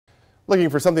Looking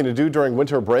for something to do during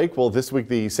winter break? Well, this week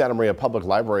the Santa Maria Public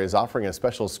Library is offering a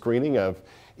special screening of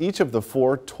each of the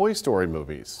 4 Toy Story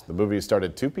movies. The movies start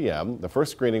at 2 p.m. The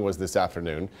first screening was this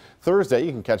afternoon. Thursday,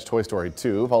 you can catch Toy Story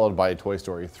 2, followed by Toy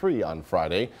Story 3 on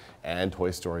Friday, and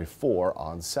Toy Story 4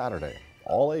 on Saturday.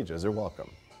 All ages are welcome.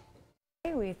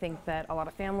 We think that a lot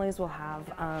of families will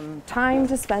have time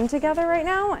to spend together right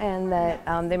now, and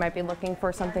that they might be looking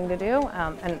for something to do.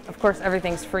 And of course,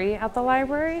 everything's free at the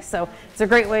library, so it's a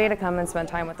great way to come and spend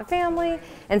time with the family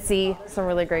and see some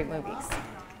really great movies.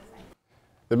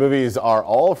 The movies are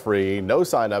all free. No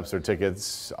sign-ups or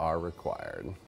tickets are required.